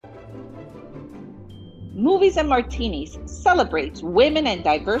Movies and Martinis celebrates women and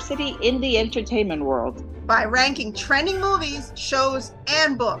diversity in the entertainment world by ranking trending movies, shows,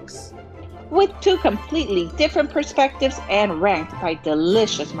 and books. with two completely different perspectives and ranked by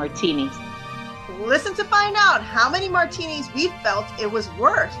delicious martinis. Listen to find out how many martinis we felt it was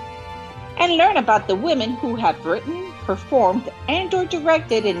worth. And learn about the women who have written, performed, and/or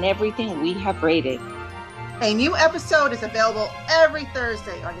directed in everything we have rated. A new episode is available every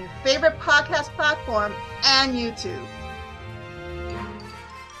Thursday on your favorite podcast platform and YouTube.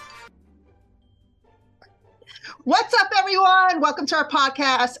 What's up, everyone? Welcome to our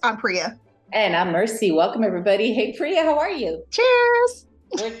podcast. I'm Priya. And I'm Mercy. Welcome, everybody. Hey, Priya, how are you? Cheers.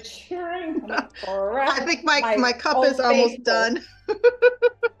 We're cheering. I think my cup is almost done.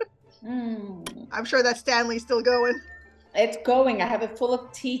 I'm sure that Stanley's still going. It's going. I have it full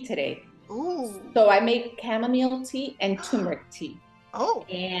of tea today. Ooh. So I make chamomile tea and turmeric tea. Oh.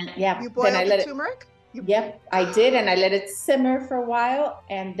 And yeah. You boiled the turmeric? Yep, I did. And I let it simmer for a while.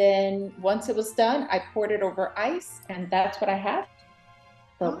 And then once it was done, I poured it over ice. And that's what I have.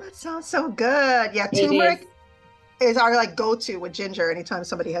 So, that sounds so good. Yeah, turmeric is our go-to with ginger anytime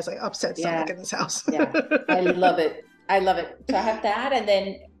somebody has upset stomach in this house. Yeah, I love it. I love it. So I have that. And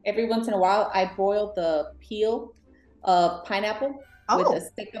then every once in a while, I boil the peel of pineapple with a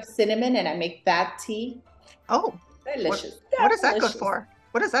stick of cinnamon, and I make that tea. Oh, delicious! What is that good for?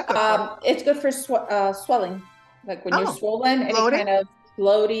 What is that good for? It's good for swelling, like when you're swollen, any kind of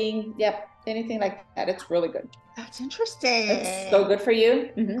bloating. Yep, anything like that. It's really good. That's interesting. It's so good for you,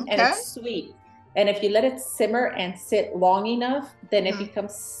 and it's sweet. And if you let it simmer and sit long enough, then it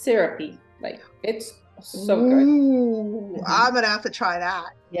becomes syrupy. It's so good. I'm gonna have to try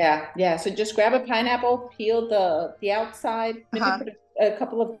that. Yeah. So just grab a pineapple, peel the outside, maybe put a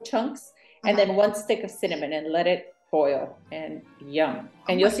couple of chunks, and then one stick of cinnamon, and let it boil. And yum!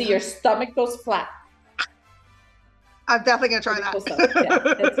 And you'll see your stomach goes flat. I'm definitely gonna try that. Cool stuff. Yeah,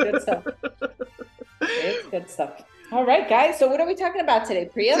 it's good stuff. It's good stuff. All right, guys. So what are we talking about today,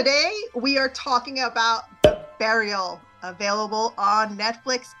 Priya? Today we are talking about The Burial, available on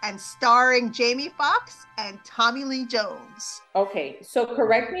Netflix and starring Jamie Foxx and Tommy Lee Jones. Okay, so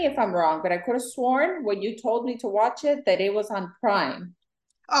correct me if I'm wrong, but I could have sworn when you told me to watch it that it was on Prime.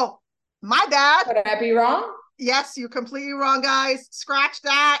 Oh, my bad. Could I be wrong? Yes, you're completely wrong, guys. Scratch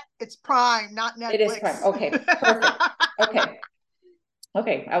that. It's Prime, not Netflix. It is Prime. Okay, perfect.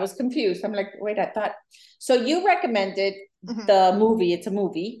 Okay, I was confused. I'm like, wait, I thought. So you recommended the movie. It's a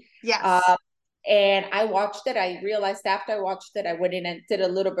movie. Yes. And I watched it. I realized after I watched it, I went in and did a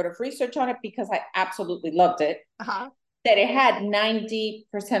little bit of research on it because I absolutely loved it. That it had 90%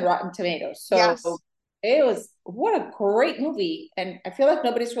 Rotten Tomatoes. So it was, what a great movie. And I feel like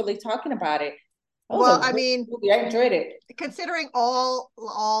nobody's really talking about it. Well, I mean, movie. I enjoyed it. Considering all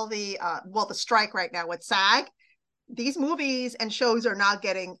the the strike right now with SAG, these movies and shows are not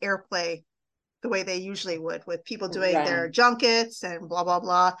getting airplay the way they usually would, with people doing their junkets and blah, blah,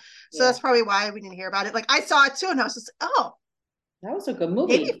 blah. So that's probably why we didn't hear about it. I saw it too, and I was just, oh. That was a good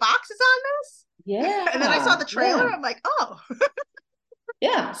movie. Jamie Foxx is on this? Yeah. And then I saw the trailer, I'm like, oh.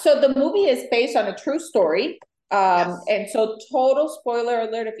 Yeah, so the movie is based on a true story. And so total spoiler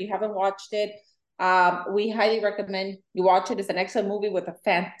alert, if you haven't watched it, we highly recommend you watch it. It's an excellent movie with a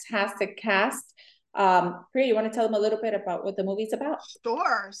fantastic cast. Priya, you want to tell them a little bit about what the movie's about?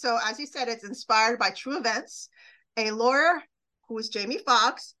 Sure. So as you said, it's inspired by true events. A lawyer, who is Jamie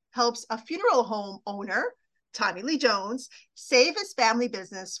Foxx, helps a funeral home owner, Tommy Lee Jones, save his family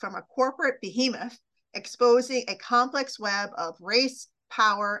business from a corporate behemoth, exposing a complex web of race,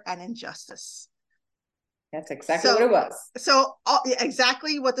 power, and injustice. That's exactly what it was. So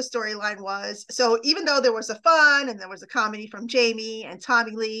exactly what the storyline was. So even though there was a fun and there was a comedy from Jamie and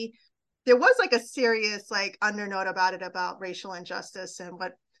Tommy Lee, there was a serious undernote about it, about racial injustice and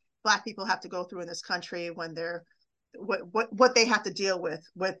what Black people have to go through in this country when they're what they have to deal with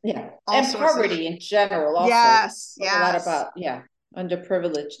and poverty in general. Also, yes, a lot about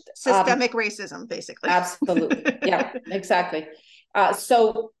underprivileged, systemic racism, basically. Absolutely, yeah, exactly.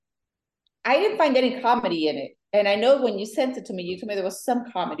 So I didn't find any comedy in it. And I know when you sent it to me, you told me there was some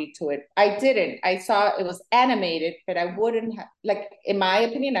comedy to it. I didn't. I saw it was animated, but I wouldn't have, in my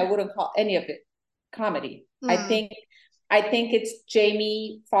opinion, I wouldn't call any of it comedy. I think it's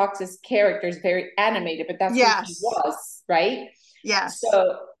Jamie Foxx's character is very animated, but that's what he was, right? Yes.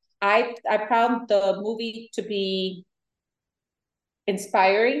 So I found the movie to be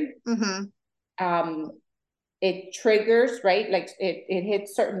inspiring. It triggers, right? It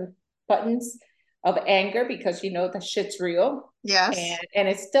hits certain buttons of anger because the shit's real. Yes. And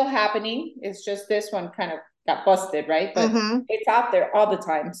it's still happening. It's just this one kind of got busted, right? But it's out there all the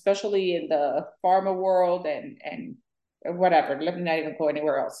time, especially in the pharma world and whatever. Let me not even go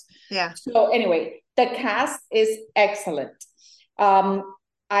anywhere else. Yeah. So anyway, the cast is excellent.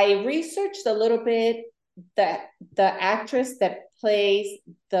 I researched a little bit that the actress that plays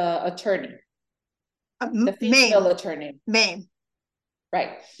the attorney, the female attorney. Maine.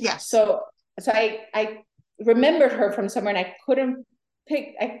 Right. Yes. So I remembered her from somewhere, and I couldn't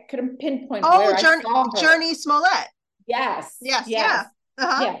pinpoint where I saw her. Journey Smollett. Yes. Yes. Yeah.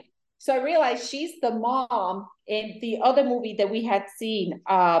 Yeah. So I realized she's the mom in the other movie that we had seen.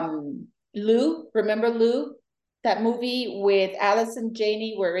 Lou, remember Lou? That movie with Allison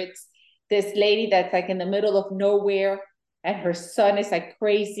Janney, where it's this lady that's like in the middle of nowhere, and her son is like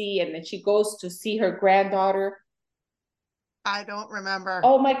crazy, and then she goes to see her granddaughter. I don't remember.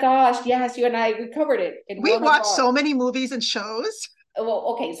 Oh my gosh, yes, you and I, we covered it. We watched so many movies and shows.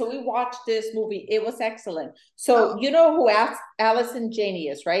 Well, okay, so we watched this movie. It was excellent. So you know who Allison Janney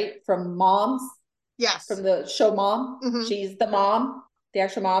is, right? From Moms? Yes. From the show Mom. She's the mom, the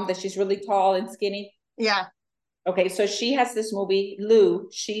actual mom, that she's really tall and skinny. Yeah. Okay, so she has this movie, Lou.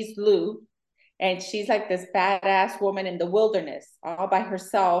 She's Lou. And she's like this badass woman in the wilderness all by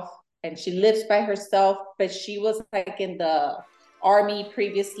herself. And she lives by herself, but she was like in the army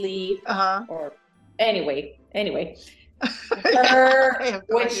previously. Or anyway. When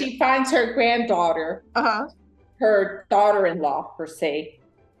she finds her granddaughter, her daughter-in-law, per se,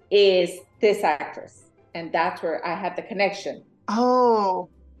 is this actress. And that's where I had the connection. Oh,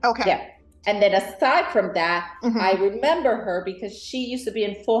 okay. Yeah. And then aside from that, I remember her because she used to be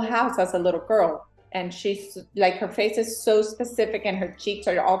in Full House as a little girl. And she's like, her face is so specific and her cheeks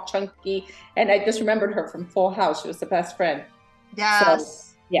are all chunky. And I just remembered her from Full House. She was the best friend. Yes. So,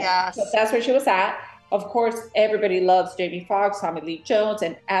 yeah. Yes. So that's where she was at. Of course, everybody loves Jamie Foxx, Tommy Lee Jones,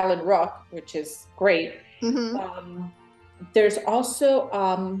 and Alan Ruck, which is great. There's also,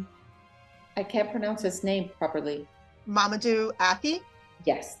 I can't pronounce his name properly. Mamadou Athie?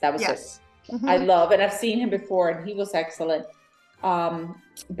 Yes, that was it. I love, and I've seen him before, and he was excellent.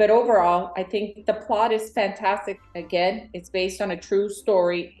 But overall, I think the plot is fantastic. Again, it's based on a true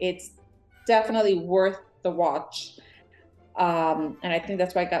story. It's definitely worth the watch. And I think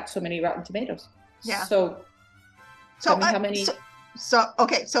that's why I got so many Rotten Tomatoes. Yeah. So tell me how many.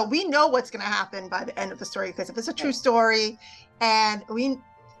 Okay, so we know what's going to happen by the end of the story, because if it's a true story, and it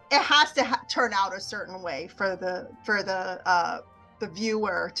has to turn out a certain way for the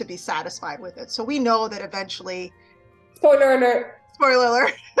viewer to be satisfied with it. So we know that eventually. Spoiler alert. Spoiler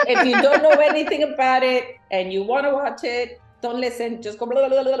alert. If you don't know anything about it and you want to watch it, don't listen. Just go blah,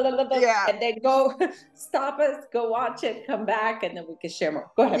 blah, blah, blah, blah, and then go stop us, go watch it, come back, and then we can share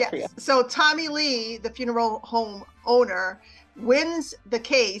more. Go ahead, Priya. So Tommy Lee, the funeral home owner, wins the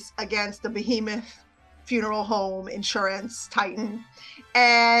case against the behemoth funeral home insurance titan,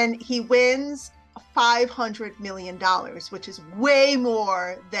 and he wins $500 million, which is way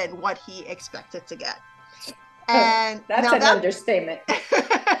more than what he expected to get. And that's an understatement.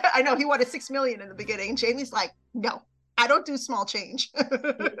 I know, he wanted $6 million in the beginning. Jamie's like, no, I don't do small change.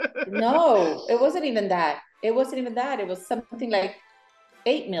 No, it wasn't even that. It was something like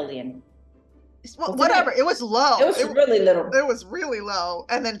 8 million. Well, whatever. It was low. It was really little. It was really low.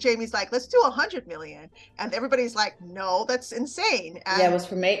 And then Jamie's like, let's do 100 million. And everybody's like, no, that's insane. And it was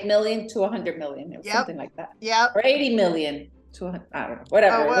from 8 million to 100 million. It was something like that. Yeah. Or 80 million to, I don't know,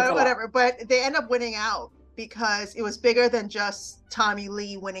 whatever. Whatever. But they end up winning out because it was bigger than just Tommy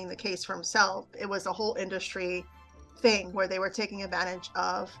Lee winning the case for himself. It was a whole industry thing where they were taking advantage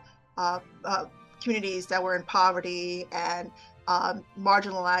of communities that were in poverty and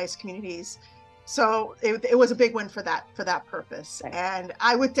marginalized communities. So it was a big win for that purpose. Right. And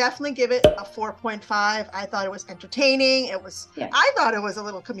I would definitely give it a 4.5. I thought it was entertaining. I thought it was a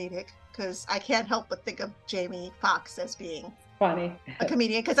little comedic, because I can't help but think of Jamie Foxx as being funny, a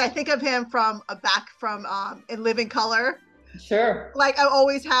comedian, because I think of him from In Living Color. Sure. Like, I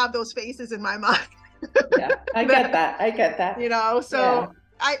always have those faces in my mind. Yeah, I get that. You know, so yeah.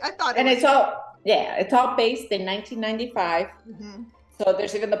 I thought it's all based in 1995. So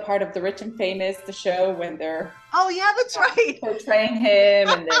there's even the part of The Rich and Famous, the show, when they're that's right, portraying him,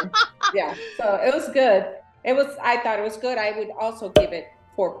 and then so it was good. I thought it was good. I would also give it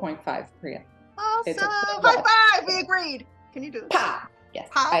 4.5, Priya. Awesome. High five. We agreed. Can you do this? Pop. Yes,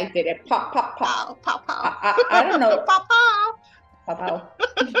 pop. I did it. Pop, pop, pop. Pop, pop. I don't know. Pop, pop. Pop, pop.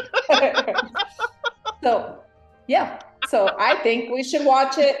 So I think we should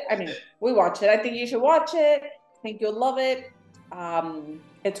watch it. I mean, we watch it. I think you should watch it. I think you'll love it.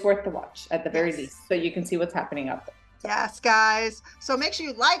 It's worth the watch at the very least, so you can see what's happening out there. Yes, guys. So make sure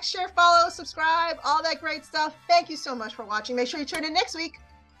you like, share, follow, subscribe, all that great stuff. Thank you so much for watching. Make sure you tune in next week.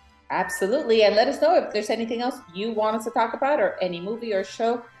 Absolutely. And let us know if there's anything else you want us to talk about or any movie or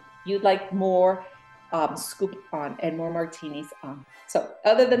show you'd like more scoop on and more martinis on. So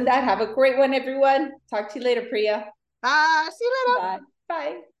other than that, have a great one, everyone. Talk to you later, Priya. Bye. See you later. Bye.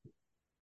 Bye.